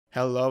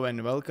Hello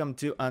and welcome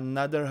to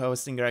another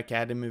Hostinger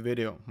Academy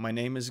video. My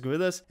name is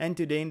Gvidas and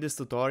today in this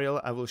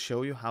tutorial I will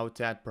show you how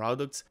to add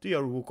products to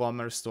your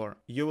WooCommerce store.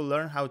 You will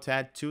learn how to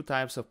add two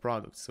types of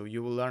products. So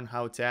you will learn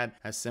how to add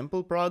a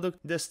simple product.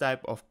 This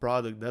type of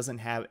product doesn't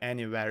have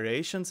any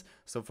variations.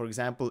 So for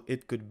example,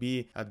 it could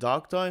be a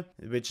dog toy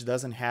which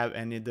doesn't have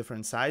any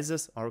different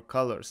sizes or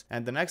colors.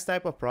 And the next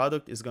type of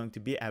product is going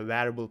to be a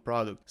variable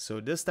product.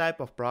 So this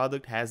type of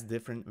product has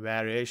different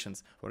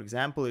variations. For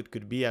example, it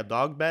could be a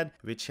dog bed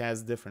which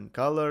has different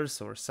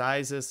colors or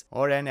sizes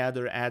or any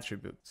other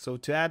attribute. So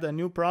to add a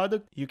new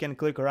product, you can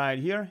click right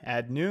here,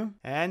 add new,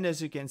 and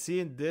as you can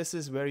see, this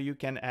is where you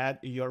can add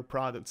your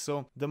product.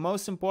 So the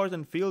most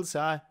important fields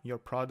are your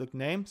product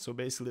name, so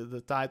basically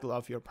the title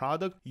of your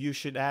product. You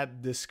should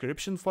add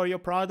description for your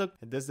product.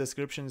 This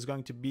description is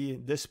going to be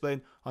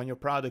displayed on your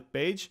product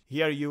page.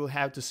 Here you will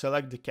have to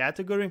select the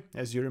category.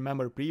 As you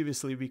remember,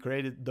 previously we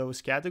created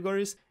those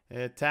categories.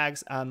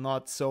 Tags are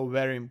not so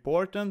very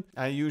important.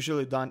 I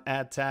usually don't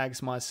add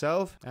tags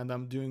myself and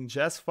I'm doing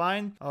just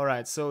fine.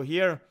 Alright, so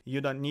here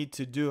you don't need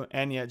to do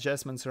any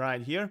adjustments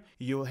right here.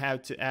 You'll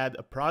have to add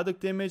a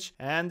product image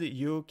and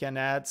you can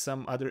add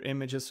some other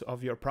images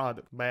of your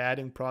product by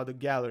adding product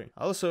gallery.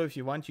 Also, if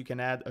you want, you can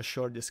add a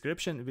short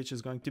description which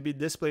is going to be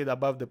displayed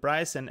above the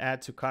price and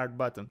add to cart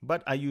button.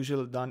 But I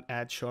usually don't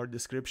add short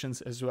descriptions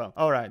as well.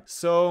 Alright,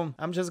 so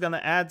I'm just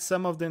gonna add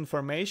some of the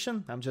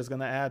information. I'm just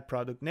gonna add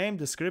product name,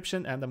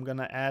 description, and I'm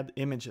gonna add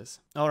images.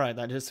 Alright,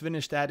 I just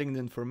finished adding the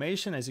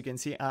information. As you can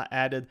see, I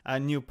added a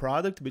new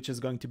product which is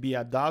going to be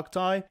a dog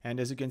toy, and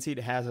as you can see, it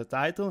has a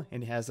title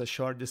and it has a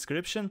short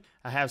description.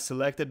 I have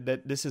selected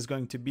that this is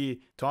going to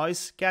be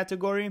toys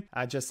category.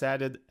 I just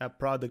added a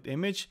product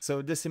image,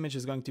 so this image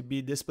is going to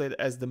be displayed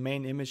as the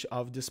main image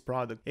of this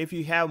product. If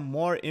you have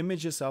more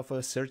images of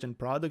a certain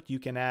product, you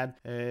can add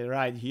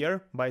right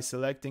here by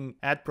selecting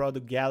add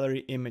product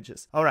gallery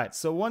images. Alright,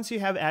 so once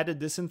you have added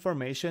this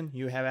information,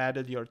 you have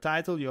added your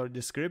title, your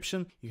description,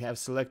 you have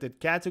selected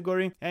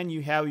category, and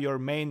you have your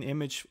main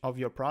image of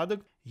your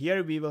product.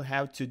 Here we will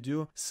have to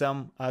do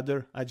some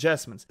other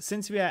adjustments.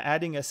 Since we are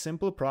adding a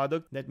simple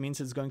product, that means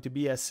it's going to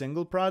be a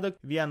single product.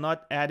 We are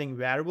not adding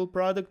variable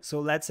product, so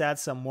let's add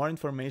some more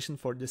information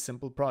for this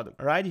simple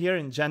product. Right here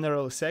in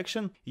general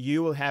section,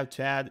 you will have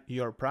to add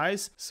your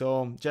price.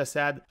 So just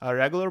add a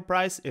regular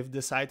price if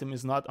this item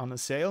is not on a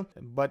sale.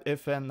 But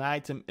if an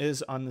item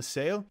is on a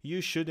sale, you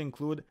should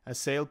include a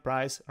sale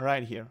price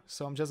right here.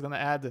 So I'm just gonna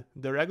add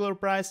the regular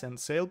price and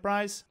sale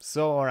price.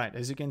 So alright,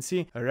 as you can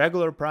see, a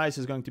regular price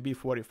is going to be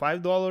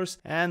 $45.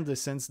 And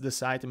since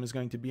this item is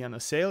going to be on a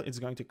sale, it's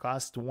going to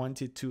cost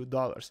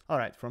 $22.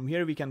 Alright, from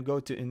here we can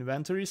go to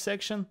inventory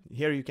section.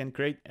 Here you can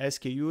create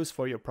SKUs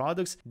for your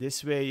products.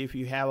 This way, if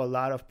you have a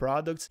lot of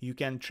products, you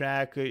can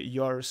track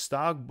your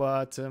stock,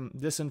 but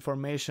this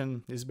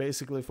information is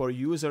basically for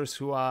users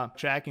who are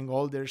tracking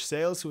all their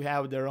sales, who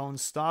have their own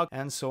stock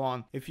and so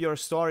on. If your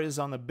store is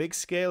on a big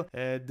scale,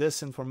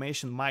 this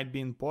information might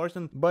be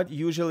important, but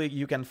usually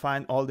you can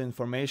find all the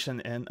information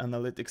in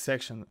analytics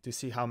section to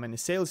see how many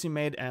sales you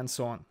made and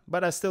so on.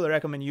 But I still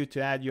recommend you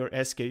to add your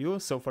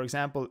SKU. So for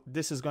example,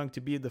 this is going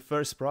to be the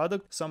first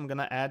product, so I'm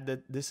gonna add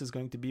that this is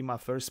going to be my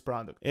first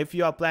product. If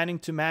you are planning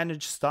to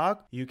manage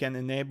stock, you can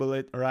enable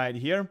it right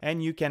here,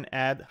 and you can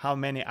add how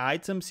many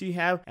items you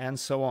have and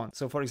so on.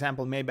 So for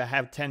example, maybe I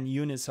have 10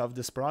 units of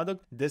this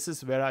product. This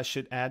is where I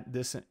should add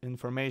this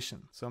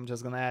information. So I'm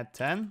just gonna add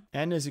 10,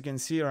 and as you can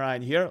see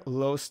right here,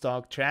 low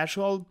stock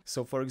threshold.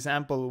 So for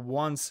example,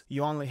 once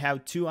you only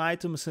have 2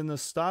 items in the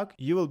stock,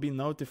 you will be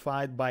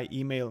notified by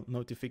email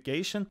notification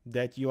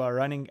that you are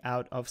running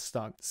out of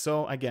stock.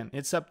 So again,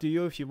 it's up to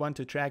you if you want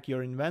to track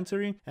your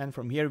inventory, and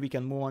from here we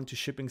can move on to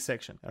shipping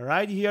section.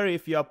 Right here,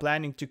 if you are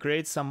planning to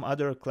create some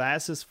other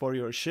classes for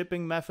your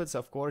shipping methods,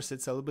 of course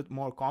it's a little bit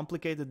more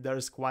complicated.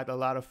 There's quite a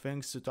lot of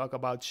things to talk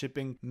about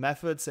shipping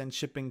methods and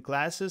shipping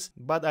classes,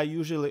 but I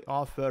usually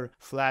offer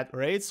flat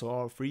rates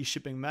or free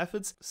shipping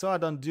methods, so I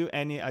don't do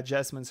any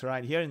adjustments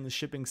right here in the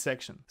shipping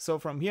section. So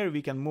from here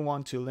we can move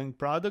on to linked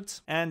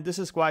products, and this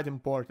is quite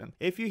important.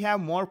 If you have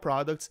more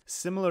products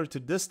similar to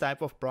this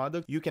type of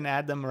product, you can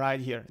add them right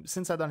here.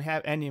 Since I don't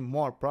have any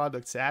more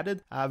products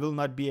added, I will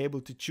not be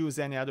able to choose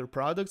any other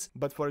products.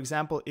 But for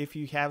example, if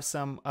you have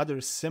some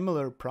other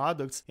similar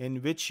products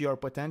in which your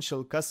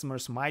potential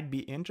customers might be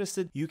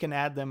interested, you can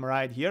add them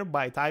right here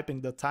by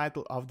typing the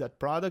title of that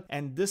product,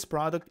 and this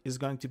product is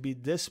going to be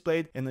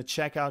displayed in the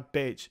checkout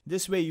page.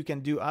 This way you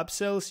can do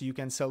upsells, you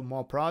can sell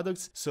more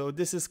products, so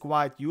this is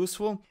quite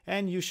useful.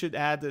 And you should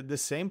add the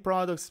same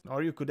products,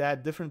 or you could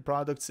add different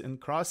products in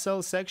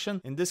cross-sell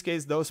section. In this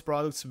case, those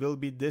products will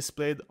be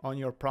displayed on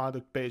your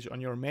product page,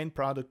 on your main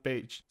product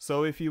page.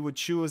 So if you would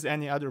choose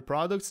any other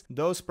products,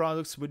 those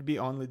products would be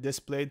only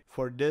displayed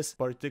for this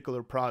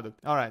particular product.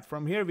 Alright,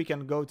 from here we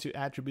can go to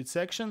attribute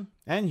section.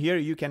 And here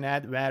you can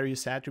add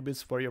various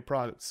attributes for your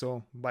product.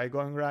 So by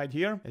going right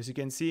here, as you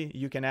can see,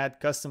 you can add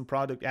custom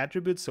product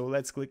attributes. So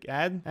let's click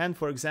add. And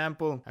for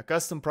example, a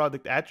custom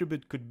product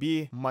attribute could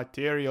be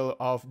material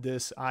of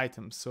this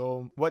item.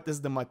 So what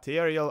is the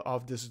material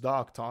of this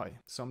dog toy?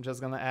 So I'm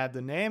just gonna add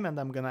the name and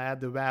I'm gonna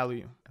add the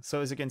value.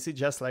 So as you can see,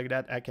 just like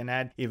that, I can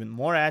add even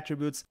more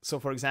attributes. So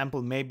for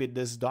example, maybe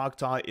this dog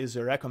toy is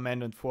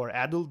recommended for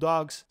adult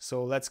dogs.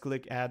 So let's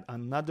click add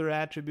another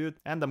attribute,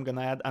 and I'm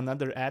gonna add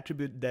another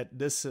attribute that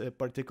this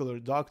particular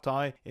dog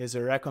toy is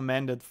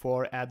recommended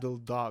for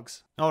adult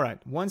dogs.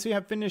 Alright, once you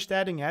have finished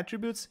adding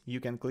attributes, you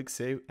can click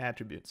save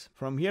attributes.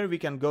 From here we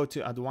can go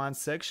to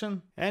advanced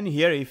section, and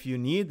here if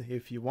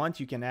you want,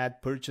 you can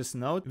add purchase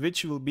note,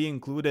 which will be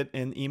included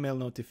in email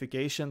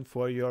notification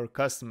for your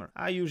customer.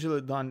 I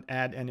usually don't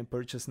add any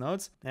purchase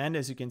notes, and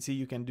as you can see,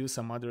 you can do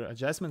some other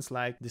adjustments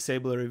like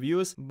disable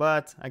reviews,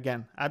 but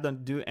again, I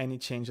don't do any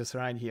changes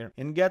right here.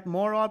 In get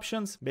more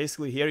options,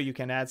 basically here you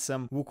can add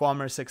some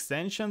WooCommerce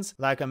extensions.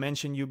 Like I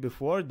mentioned you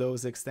before,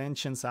 those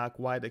extensions are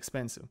quite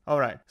expensive.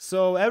 Alright,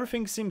 so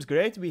everything seems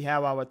great. We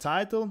have our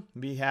title,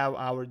 we have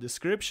our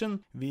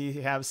description, we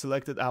have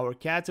selected our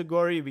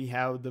category, we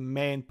have the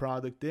main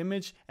product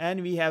image,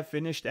 and we have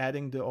finished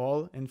adding the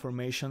all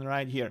information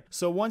right here.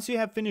 So once you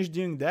have finished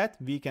doing that,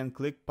 we can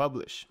click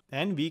publish,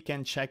 and we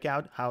can check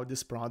out how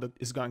this product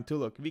is going to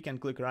look. We can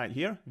click right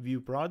here, view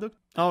product.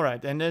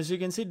 Alright, and as you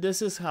can see,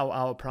 this is how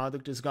our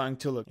product is going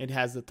to look. It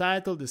has the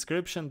title,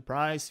 description,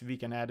 price, we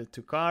can add it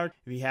to cart,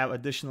 we have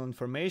additional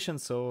information.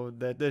 So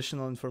the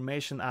additional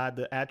information are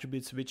the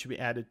attributes which we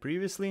added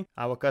previously.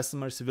 Our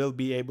customers will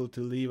be able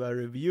to leave a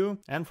review,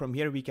 and from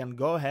here we can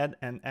go ahead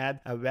and add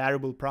a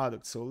variable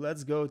product. So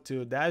let's go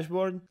to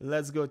dashboard,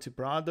 let's go to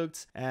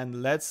products,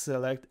 and let's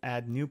select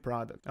add new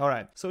product.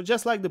 Alright, so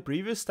just like the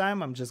previous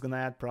time, I'm just gonna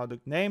add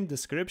product name,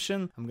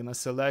 description, I'm gonna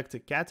select a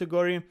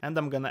category, and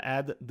I'm gonna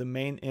add the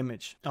main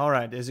image.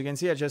 Alright, as you can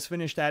see, I just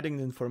finished adding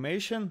the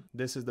information.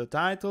 This is the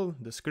title,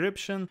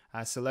 description,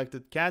 I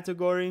selected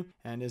category,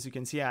 and as you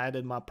can see, I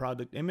added my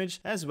product image,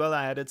 as well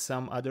I added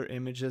some other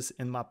images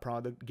in my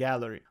product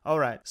gallery.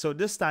 Alright, so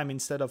this time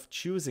instead of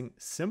choosing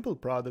simple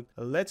product,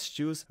 let's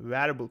choose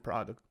variable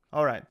product.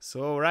 Alright,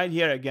 so right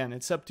here again,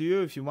 it's up to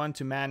you if you want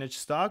to manage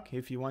stock,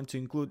 if you want to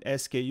include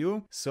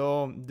SKU,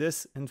 so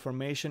this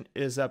information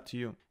is up to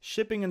you.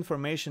 Shipping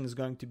information is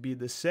going to be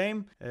the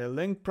same.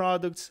 Linked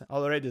products,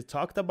 already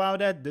talked about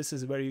that. This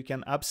is where you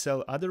can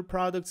upsell other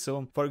products.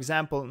 So for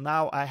example,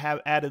 now I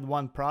have added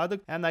one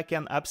product and I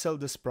can upsell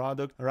this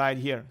product right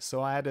here. So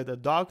I added a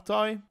dog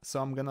toy,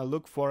 so I'm gonna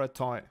look for a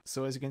toy.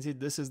 So as you can see,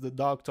 this is the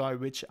dog toy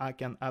which I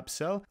can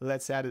upsell.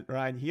 Let's add it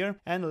right here,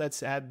 and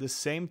let's add the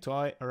same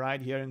toy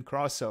right here in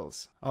cross-sell.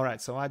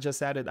 Alright, so I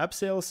just added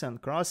upsells and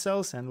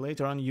cross-sells, and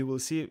later on you will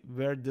see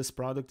where this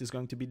product is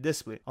going to be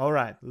displayed.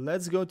 Alright,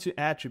 let's go to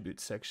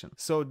attributes section.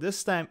 So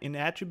this time in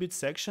attributes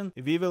section,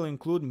 we will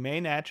include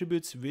main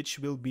attributes which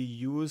will be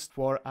used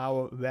for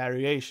our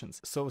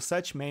variations. So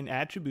such main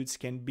attributes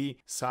can be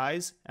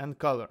size and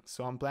color.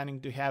 So I'm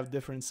planning to have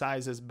different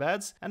sizes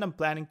beds, and I'm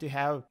planning to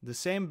have the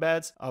same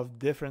beds of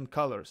different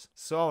colors.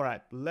 So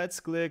alright,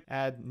 let's click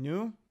add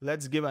new.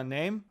 Let's give a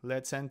name,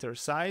 let's enter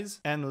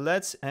size, and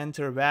let's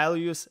enter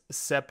values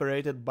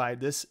separated by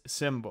this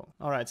symbol.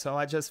 Alright, so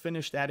I just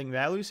finished adding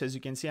values. As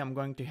you can see, I'm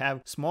going to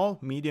have small,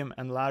 medium,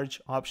 and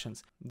large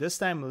options. This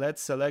time, let's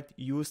select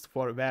used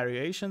for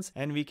variations,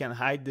 and we can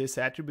hide this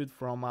attribute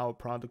from our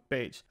product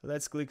page.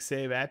 Let's click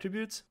save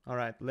attributes.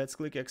 Alright, let's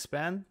click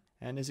expand.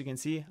 And as you can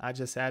see, I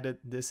just added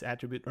this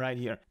attribute right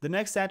here. The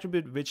next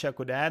attribute which I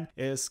could add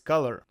is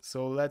color.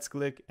 So let's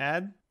click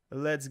add.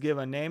 Let's give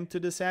a name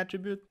to this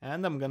attribute,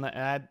 and I'm gonna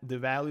add the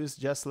values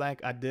just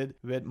like I did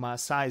with my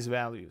size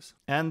values.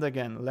 And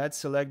again, let's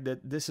select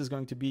that this is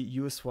going to be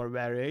used for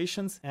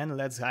variations, and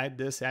let's hide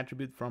this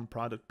attribute from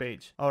product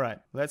page.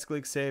 Alright, let's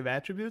click save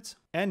attributes.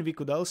 And we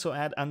could also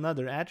add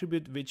another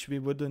attribute which we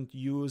wouldn't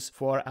use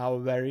for our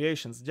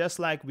variations, just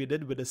like we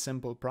did with a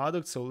simple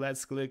product. So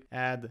let's click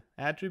add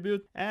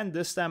attribute, and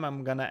this time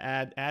I'm gonna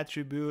add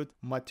attribute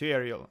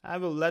material. I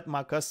will let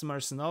my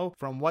customers know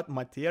from what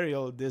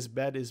material this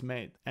bed is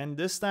made. And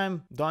this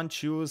time, don't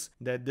choose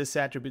that this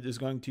attribute is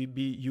going to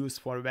be used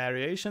for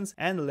variations,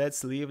 and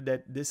let's leave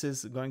that this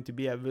is going to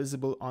be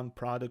visible on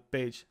product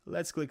page.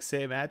 Let's click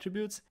save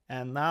attributes,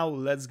 and now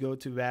let's go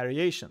to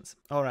variations.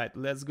 Alright,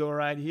 let's go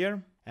right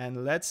here.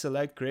 And let's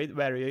select create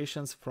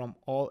variations from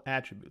all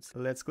attributes.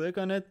 Let's click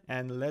on it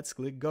and let's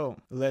click go.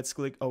 Let's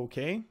click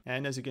OK.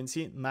 And as you can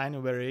see,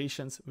 9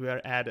 variations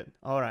were added.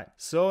 Alright,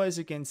 so as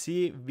you can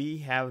see, we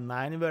have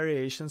 9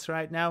 variations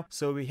right now.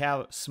 So we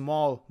have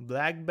small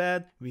black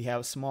bed, we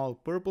have small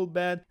purple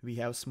bed, we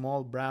have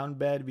small brown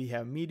bed, we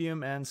have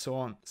medium, and so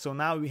on. So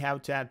now we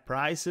have to add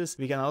prices.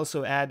 We can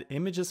also add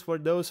images for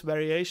those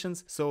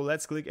variations. So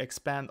let's click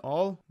expand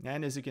all.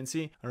 And as you can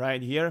see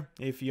right here,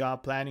 if you are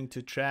planning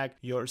to track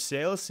your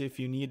sales, sales, if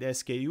you need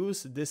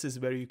SKUs, this is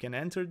where you can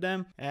enter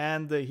them.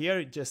 And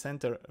here just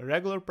enter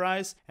regular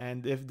price,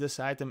 and if this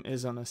item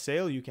is on a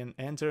sale, you can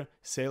enter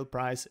sale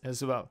price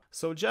as well.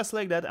 So just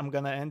like that, I'm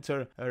gonna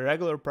enter a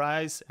regular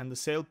price and the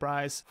sale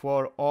price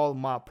for all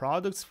my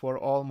products, for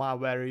all my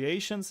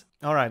variations.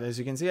 Alright, as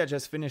you can see, I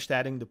just finished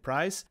adding the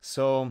price.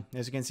 So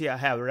as you can see, I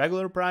have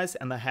regular price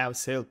and I have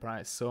sale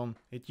price. So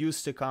it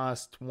used to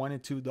cost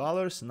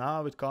 $22,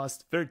 now it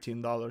costs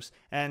 $13.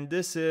 And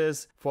this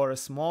is for a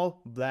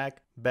small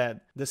black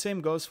bed. The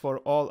same goes for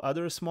all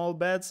other small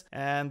beds,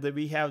 and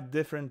we have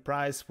different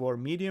price for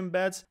medium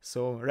beds.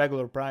 So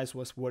regular price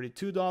was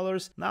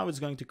 $42, now it's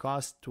going to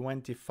cost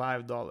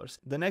 $25.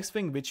 The next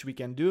thing which we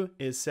can do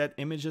is set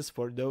images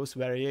for those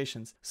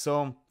variations.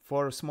 So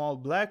for small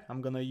black,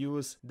 I'm gonna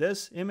use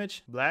this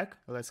image, black.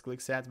 Let's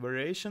click set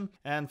variation.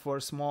 And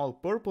for small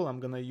purple, I'm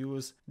gonna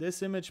use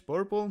this image,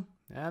 purple.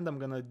 And I'm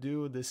gonna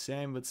do the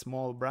same with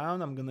small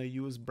brown. I'm gonna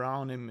use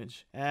brown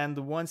image. And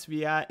once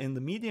we are in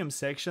the medium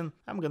section,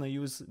 I'm gonna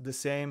use the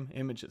same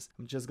images.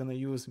 I'm just gonna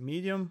use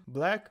medium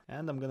black,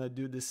 and I'm gonna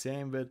do the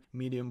same with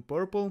medium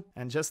purple.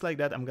 And just like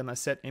that, I'm gonna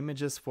set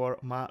images for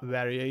my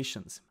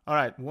variations.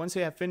 Alright, once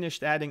you have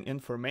finished adding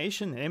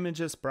information,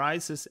 images,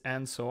 prices,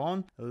 and so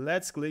on,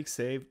 let's click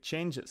Save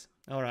Changes.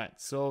 Alright,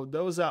 so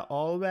those are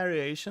all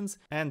variations,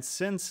 and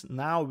since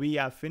now we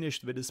are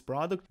finished with this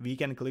product, we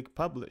can click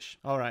Publish.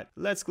 Alright,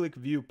 let's click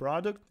View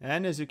Product,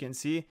 and as you can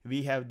see,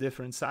 we have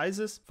different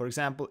sizes. For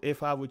example,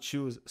 if I would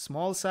choose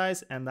small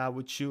size and I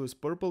would choose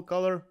purple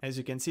color, as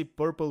you can see,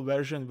 purple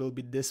version will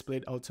be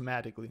displayed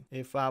automatically.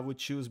 If I would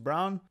choose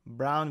brown,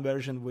 brown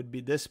version would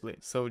be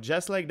displayed. So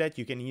just like that,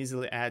 you can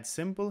easily add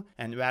simple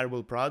and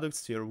variable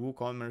products to your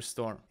WooCommerce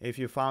store. If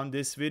you found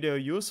this video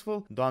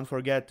useful, don't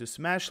forget to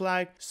smash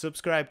like,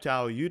 subscribe to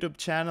our YouTube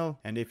channel,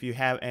 and if you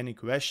have any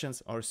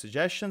questions or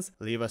suggestions,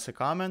 leave us a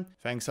comment.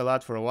 Thanks a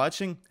lot for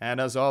watching, and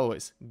as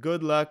always,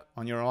 good luck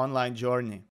on your online journey.